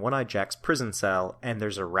locked in One-Eyed Jack's prison cell, and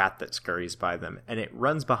there's a rat that scurries by them, and it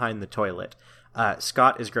runs behind the toilet.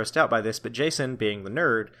 Scott is grossed out by this, but Jason, being the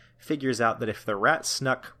nerd, figures out that if the rat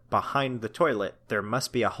snuck behind the toilet, there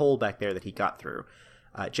must be a hole back there that he got through.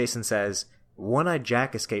 Jason says, One-Eyed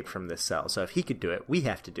Jack escaped from this cell, so if he could do it, we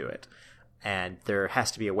have to do it. And there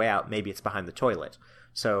has to be a way out. Maybe it's behind the toilet.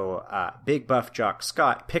 So big buff jock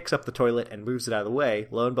Scott picks up the toilet and moves it out of the way.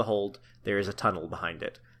 Lo and behold, there is a tunnel behind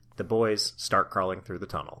it. The boys start crawling through the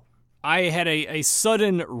tunnel. I had a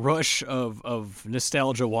sudden rush of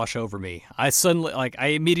nostalgia wash over me. I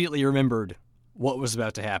immediately remembered what was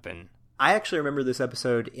about to happen. I actually remember this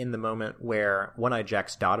episode in the moment where One-Eyed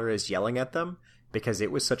Jack's daughter is yelling at them, because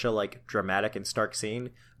it was such a dramatic and stark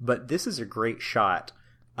scene. But this is a great shot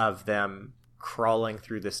of them crawling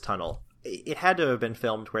through this tunnel. It had to have been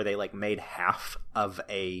filmed where they made half of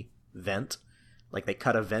a vent. They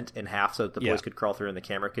cut a vent in half so that the boys could crawl through and the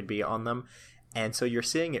camera could be on them. And so you're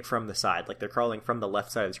seeing it from the side, they're crawling from the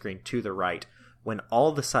left side of the screen to the right, when all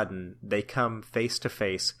of a sudden they come face to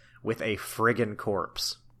face with a friggin'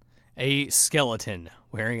 corpse. A skeleton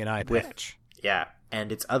wearing an eye patch. Yeah,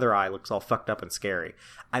 and its other eye looks all fucked up and scary.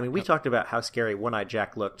 I mean, we talked about how scary One-Eyed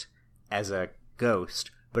Jack looked as a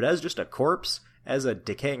ghost, but as just a corpse, as a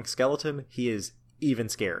decaying skeleton, he is even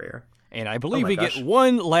scarier. And I believe we get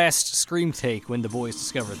one last scream take when the boys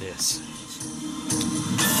discover this.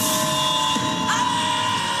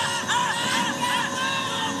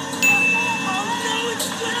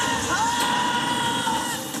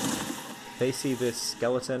 They see this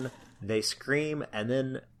skeleton, they scream, and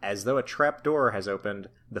then, as though a trap door has opened,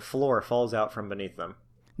 the floor falls out from beneath them.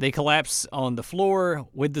 They collapse on the floor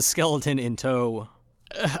with the skeleton in tow.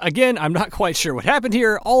 Again, I'm not quite sure what happened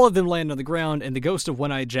here. All of them land on the ground, and the ghost of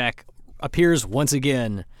One-Eyed Jack appears once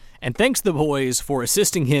again, and thanks the boys for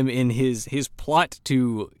assisting him in his plot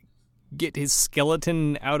to get his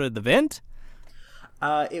skeleton out of the vent.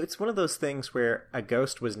 It's one of those things where a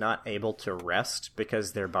ghost was not able to rest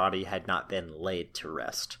because their body had not been laid to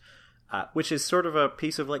rest. Which is sort of a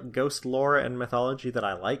piece of ghost lore and mythology that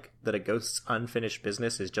I like, that a ghost's unfinished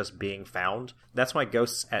business is just being found. That's why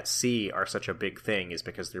ghosts at sea are such a big thing, is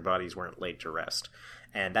because their bodies weren't laid to rest.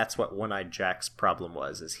 And that's what One-Eyed Jack's problem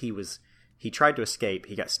was, is he tried to escape,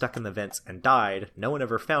 he got stuck in the vents and died, no one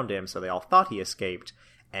ever found him, so they all thought he escaped,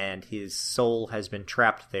 and his soul has been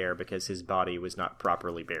trapped there because his body was not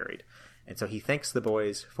properly buried. And so he thanks the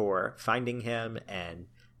boys for finding him, and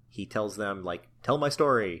he tells them, tell my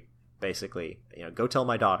story, basically. Go tell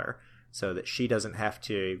my daughter, so that she doesn't have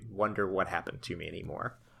to wonder what happened to me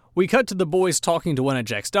anymore. We cut to the boys talking to One-Eyed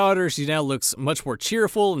Jack's daughter. She now looks much more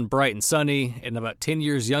cheerful and bright and sunny, and about 10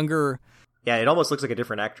 years younger. Yeah, it almost looks like a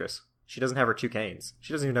different actress. She doesn't have her 2 canes.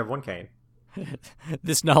 She doesn't even have 1 cane.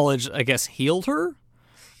 This knowledge, I guess, healed her?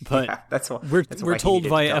 But yeah, that's we're told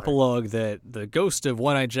via epilogue that the ghost of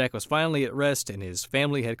One-Eyed Jack was finally at rest and his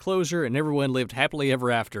family had closure and everyone lived happily ever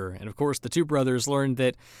after. And of course, the 2 brothers learned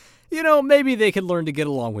that, maybe they could learn to get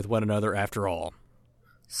along with one another after all.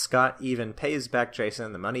 Scott even pays back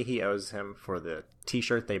Jason the money he owes him for the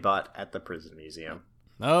t-shirt they bought at the prison museum.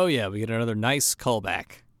 Oh yeah, we get another nice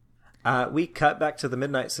callback. We cut back to the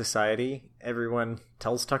Midnight Society. Everyone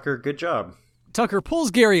tells Tucker, good job. Tucker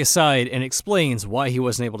pulls Gary aside and explains why he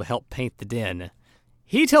wasn't able to help paint the den.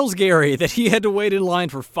 He tells Gary that he had to wait in line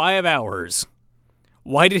for 5 hours.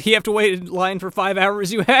 Why did he have to wait in line for 5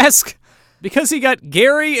 hours, you ask? Because he got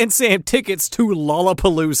Gary and Sam tickets to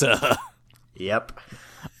Lollapalooza. Yep.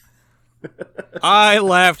 I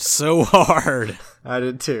laughed so hard. I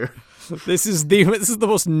did too. This is the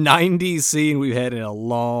most 90s scene we've had in a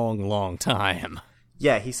long, long time.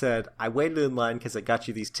 Yeah, he said, I waited in line because I got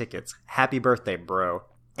you these tickets. Happy birthday, bro.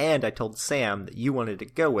 And I told Sam that you wanted to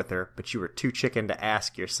go with her, but you were too chicken to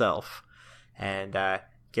ask yourself. And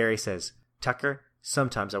Gary says, Tucker,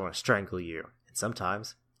 sometimes I want to strangle you. And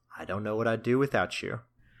sometimes I don't know what I'd do without you.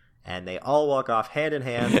 And they all walk off hand in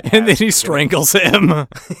hand. And then he strangles him.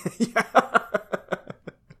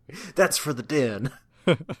 That's for the den.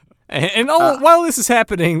 And while this is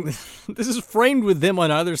happening, this is framed with them on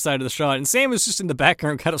either side of the shot, and Sam is just in the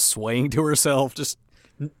background kind of swaying to herself, just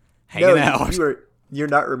hanging out. You're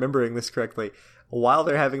not remembering this correctly. While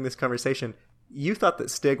they're having this conversation, you thought that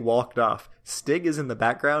Stig walked off. Stig is in the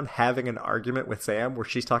background having an argument with Sam where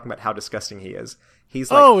she's talking about how disgusting he is. He's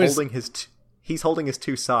holding his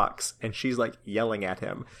 2 socks, and she's yelling at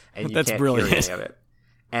him, and you That's can't brilliant. hear any of it.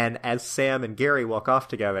 And as Sam and Gary walk off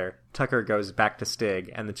together, Tucker goes back to Stig,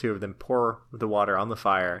 and the two of them pour the water on the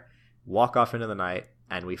fire, walk off into the night,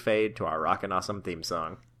 and we fade to our Rockin' Awesome theme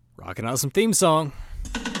song. Rockin' Awesome theme song.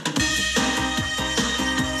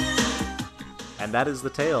 And that is the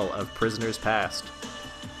tale of Prisoners Past.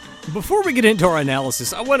 Before we get into our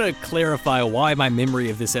analysis, I want to clarify why my memory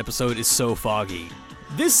of this episode is so foggy.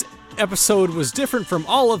 This episode was different from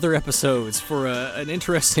all other episodes for an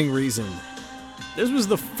interesting reason. This was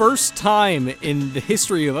the first time in the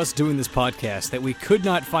history of us doing this podcast that we could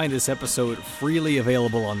not find this episode freely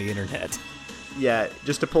available on the internet. Yeah,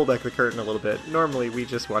 just to pull back the curtain a little bit, normally we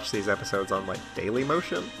just watch these episodes on, like,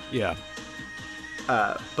 Dailymotion. Yeah.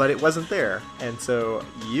 But it wasn't there, and so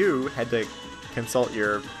you had to consult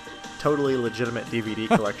your totally legitimate DVD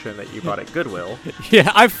collection that you bought at Goodwill.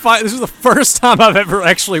 Yeah, this was the first time I've ever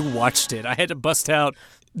actually watched it. I had to bust out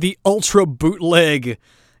the ultra bootleg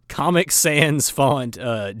Comic Sans font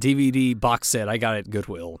DVD box set I got at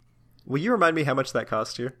Goodwill. Will you remind me how much that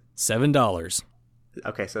cost you? $7.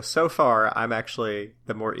 Okay, so far, I'm actually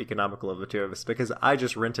the more economical of the two of us, because I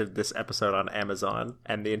just rented this episode on Amazon,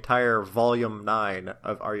 and the entire Volume 9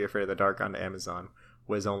 of Are You Afraid of the Dark on Amazon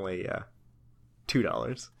was only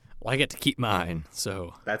 $2. Well, I get to keep mine,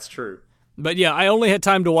 so... That's true. But yeah, I only had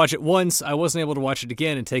time to watch it once. I wasn't able to watch it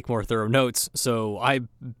again and take more thorough notes, so I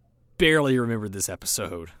barely remembered this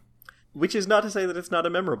episode. Which is not to say that it's not a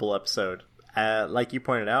memorable episode. Like you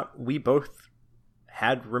pointed out, we both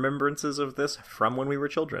had remembrances of this from when we were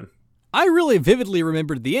children. I really vividly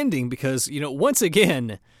remembered the ending because, once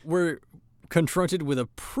again, we're confronted with a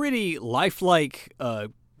pretty lifelike...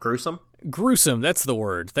 Gruesome? Gruesome, that's the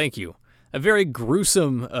word. Thank you. A very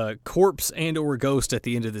gruesome corpse and or ghost at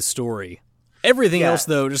the end of this story. Everything else,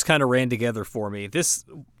 though, just kind of ran together for me. This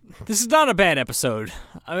is not a bad episode.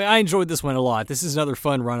 I mean, I enjoyed this one a lot. This is another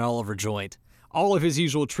fun Ron Oliver joint. All of his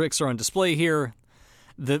usual tricks are on display here.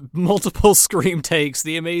 The multiple scream takes,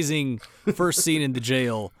 the amazing first scene in the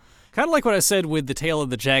jail. Kind of like what I said with The Tale of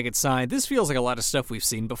the Jagged Sign. This feels like a lot of stuff we've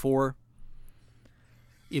seen before.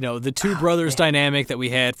 The two brothers dynamic that we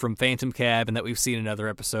had from Phantom Cab and that we've seen in other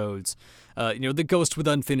episodes. The ghost with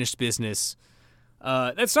unfinished business.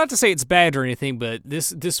 That's not to say it's bad or anything, but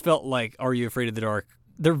this felt like Are You Afraid of the Dark?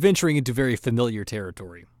 They're venturing into very familiar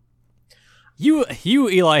territory. You,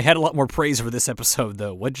 Eli, had a lot more praise for this episode,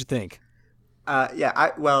 though. What'd you think?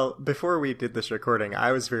 Before we did this recording,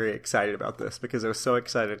 I was very excited about this because I was so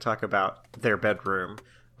excited to talk about their bedroom.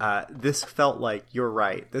 This felt like, you're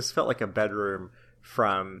right, this felt like a bedroom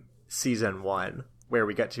from season 1, where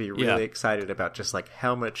we got to be really excited about just like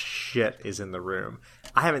how much shit is in the room.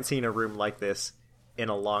 I haven't seen a room like this in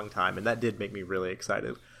a long time, and that did make me really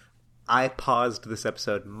excited. I paused this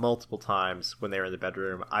episode multiple times when they were in the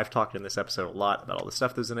bedroom. I've talked in this episode a lot about all the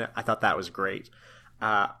stuff that was in it. I thought that was great.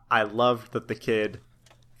 I loved that the kid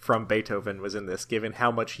from Beethoven was in this, given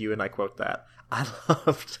how much you and I quote that. I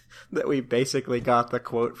loved that we basically got the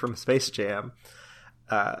quote from Space Jam.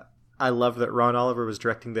 I love that Ron Oliver was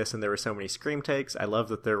directing this and there were so many scream takes. I love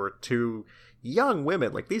that there were two young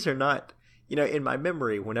women. Like, these are not, in my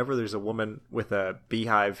memory, whenever there's a woman with a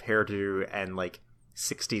beehive hairdo and like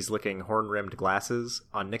 60s looking horn-rimmed glasses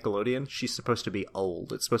on Nickelodeon, she's supposed to be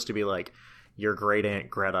old. It's supposed to be like your great aunt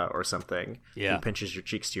Greta or something who pinches your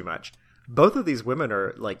cheeks too much. Both of these women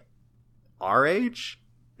are like our age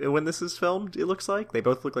when this is filmed, it looks like. They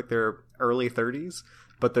both look like they're early 30s,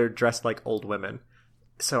 but they're dressed like old women.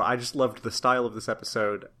 So I just loved the style of this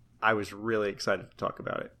episode. I was really excited to talk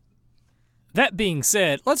about it. That being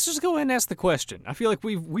said, let's just go ahead and ask the question. I feel like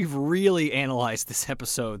we've really analyzed this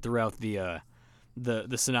episode throughout the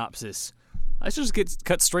synopsis. Let's just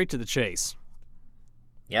cut straight to the chase.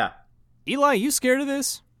 Yeah. Eli, you scared of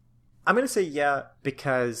this? I'm going to say yeah,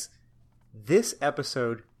 because this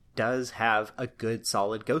episode does have a good,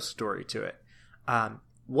 solid ghost story to it.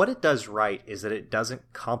 What it does right is that it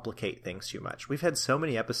doesn't complicate things too much. We've had so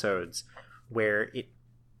many episodes where it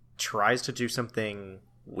tries to do something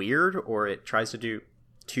weird or it tries to do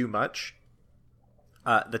too much.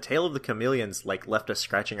 The Tale of the Chameleons left us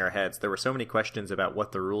scratching our heads. There were so many questions about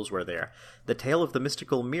what the rules were there. The Tale of the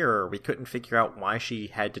Mystical Mirror, we couldn't figure out why she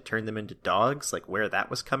had to turn them into dogs, where that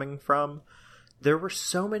was coming from. There were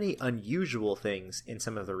so many unusual things in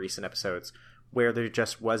some of the recent episodes where there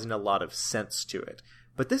just wasn't a lot of sense to it.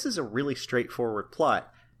 But this is a really straightforward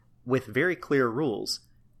plot with very clear rules.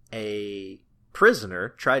 A prisoner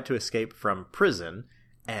tried to escape from prison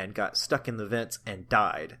and got stuck in the vents and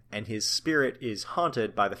died, and his spirit is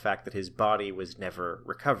haunted by the fact that his body was never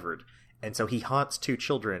recovered, and so he haunts two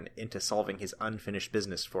children into solving his unfinished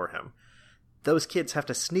business for him. Those kids have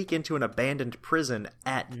to sneak into an abandoned prison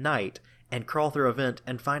at night and crawl through a vent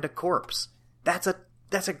and find a corpse. That's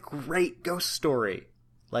a great ghost story.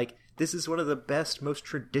 Like, this is one of the best, most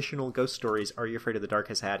traditional ghost stories Are You Afraid of the Dark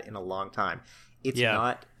has had in a long time. It's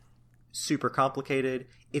not super complicated.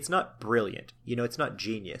 It's not brilliant. It's not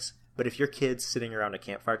genius. But if your kid's sitting around a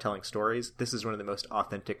campfire telling stories, this is one of the most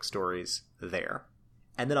authentic stories there.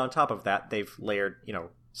 And then on top of that, they've layered,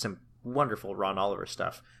 some wonderful Ron Oliver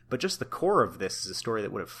stuff. But just the core of this is a story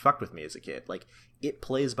that would have fucked with me as a kid. Like, it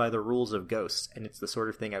plays by the rules of ghosts, and it's the sort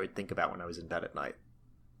of thing I would think about when I was in bed at night.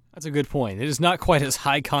 That's a good point. It is not quite as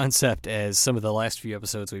high concept as some of the last few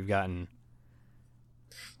episodes we've gotten.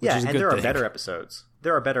 Yeah, and there are better episodes.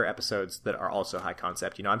 There are better episodes that are also high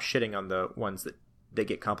concept. I'm shitting on the ones that they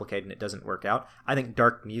get complicated and it doesn't work out. I think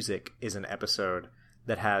Dark Music is an episode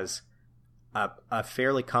that has a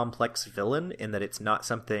fairly complex villain in that it's not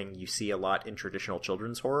something you see a lot in traditional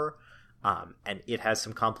children's horror, and it has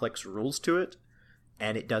some complex rules to it,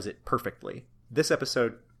 and it does it perfectly. This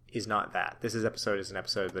episode is not that. Episode is an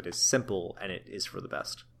episode that is simple, and it is for the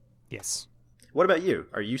best. Yes. What about you?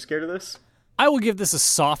 Are you scared of this? I will give this a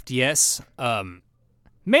soft yes,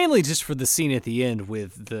 mainly just for the scene at the end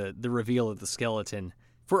with the reveal of the skeleton.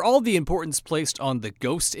 For all the importance placed on the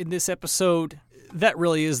ghost in this episode, that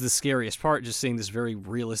really is the scariest part, just seeing this very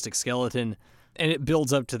realistic skeleton, and it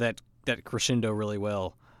builds up to that crescendo really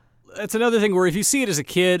well. That's another thing where if you see it as a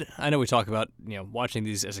kid, I know we talk about, watching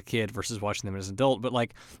these as a kid versus watching them as an adult, but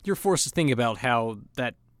like, you're forced to think about how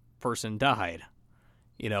that person died.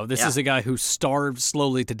 This is a guy who starved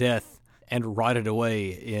slowly to death and rotted away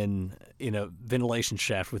in a ventilation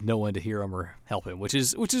shaft with no one to hear him or help him, which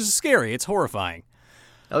is scary. It's horrifying.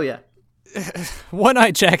 Oh yeah.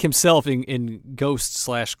 One-Eyed Jack himself in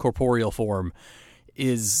ghost/corporeal form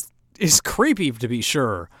is creepy, to be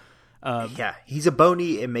sure. Yeah, he's a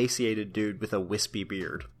bony, emaciated dude with a wispy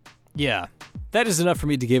beard. Yeah, that is enough for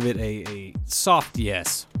me to give it a soft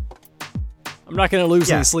yes. I'm not going to lose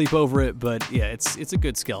any sleep over it, but yeah, it's a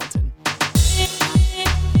good skeleton.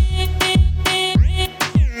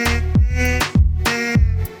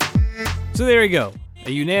 So there you go.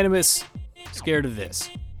 A unanimous scared of this.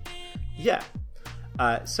 Yeah.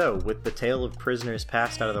 So, with the tale of prisoners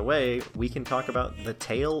passed out of the way, we can talk about the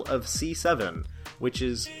tale of C7, which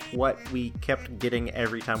is what we kept getting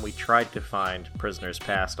every time we tried to find prisoners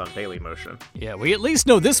passed on Dailymotion. Yeah, we at least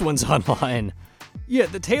know this one's online. Yeah,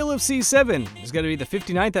 the tale of C7 is going to be the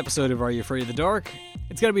 59th episode of Are You Afraid of the Dark?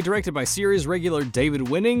 It's going to be directed by series regular David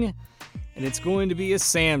Winning, and it's going to be a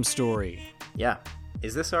Sam story. Yeah.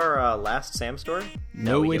 Is this our last Sam story?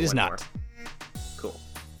 No, it is not. More. Cool.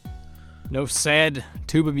 No sad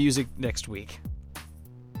tuba music next week.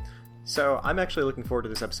 So I'm actually looking forward to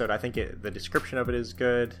this episode. I think the description of it is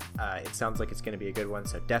good. It sounds like it's going to be a good one,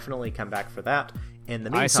 so definitely come back for that. In the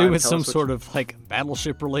meantime, I assume it's some sort of like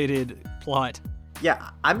battleship-related plot. Yeah,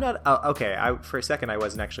 I'm not... okay, for a second I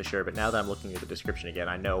wasn't actually sure, but now that I'm looking at the description again,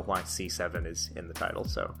 I know why C7 is in the title.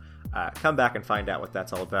 So come back and find out what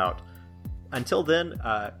that's all about. Until then,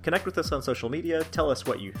 connect with us on social media. Tell us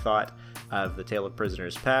what you thought of the Tale of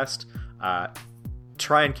Prisoners Past.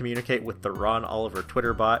 Try and communicate with the Ron Oliver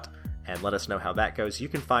Twitter bot and let us know how that goes. You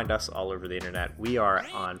can find us all over the internet. We are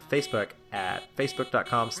on Facebook at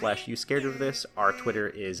facebook.com/YouScaredOfThis. Our Twitter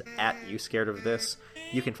is at YouScaredOfThis.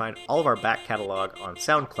 You can find all of our back catalog on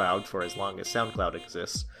SoundCloud for as long as SoundCloud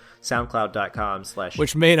exists. SoundCloud.com/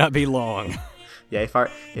 which may not be long. Yeah,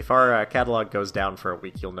 if our catalog goes down for a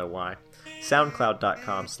week, you'll know why.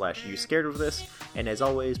 SoundCloud.com/YouScaredOfThis. And as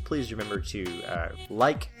always, please remember to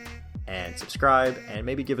like and subscribe and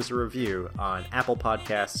maybe give us a review on Apple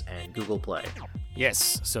Podcasts and Google Play.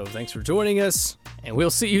 Yes, so thanks for joining us, and we'll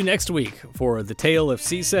see you next week for the tale of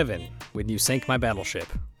C7 when you sank my battleship.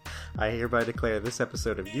 I hereby declare this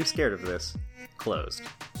episode of You Scared of This closed.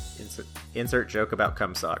 Insert joke about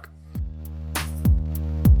cumsock.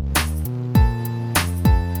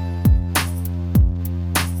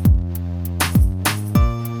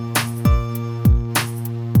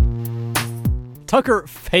 Tucker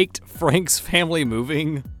faked Frank's family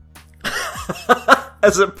moving.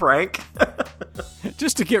 As a prank?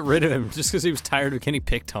 Just to get rid of him, just because he was tired of getting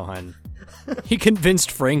picked on. He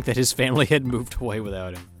convinced Frank that his family had moved away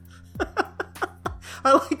without him.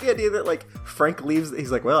 I like the idea that, like, Frank leaves,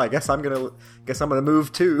 he's like, well, I guess I'm gonna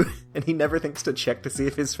move too. And he never thinks to check to see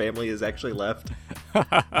if his family is actually left.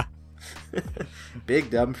 Big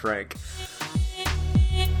dumb Frank.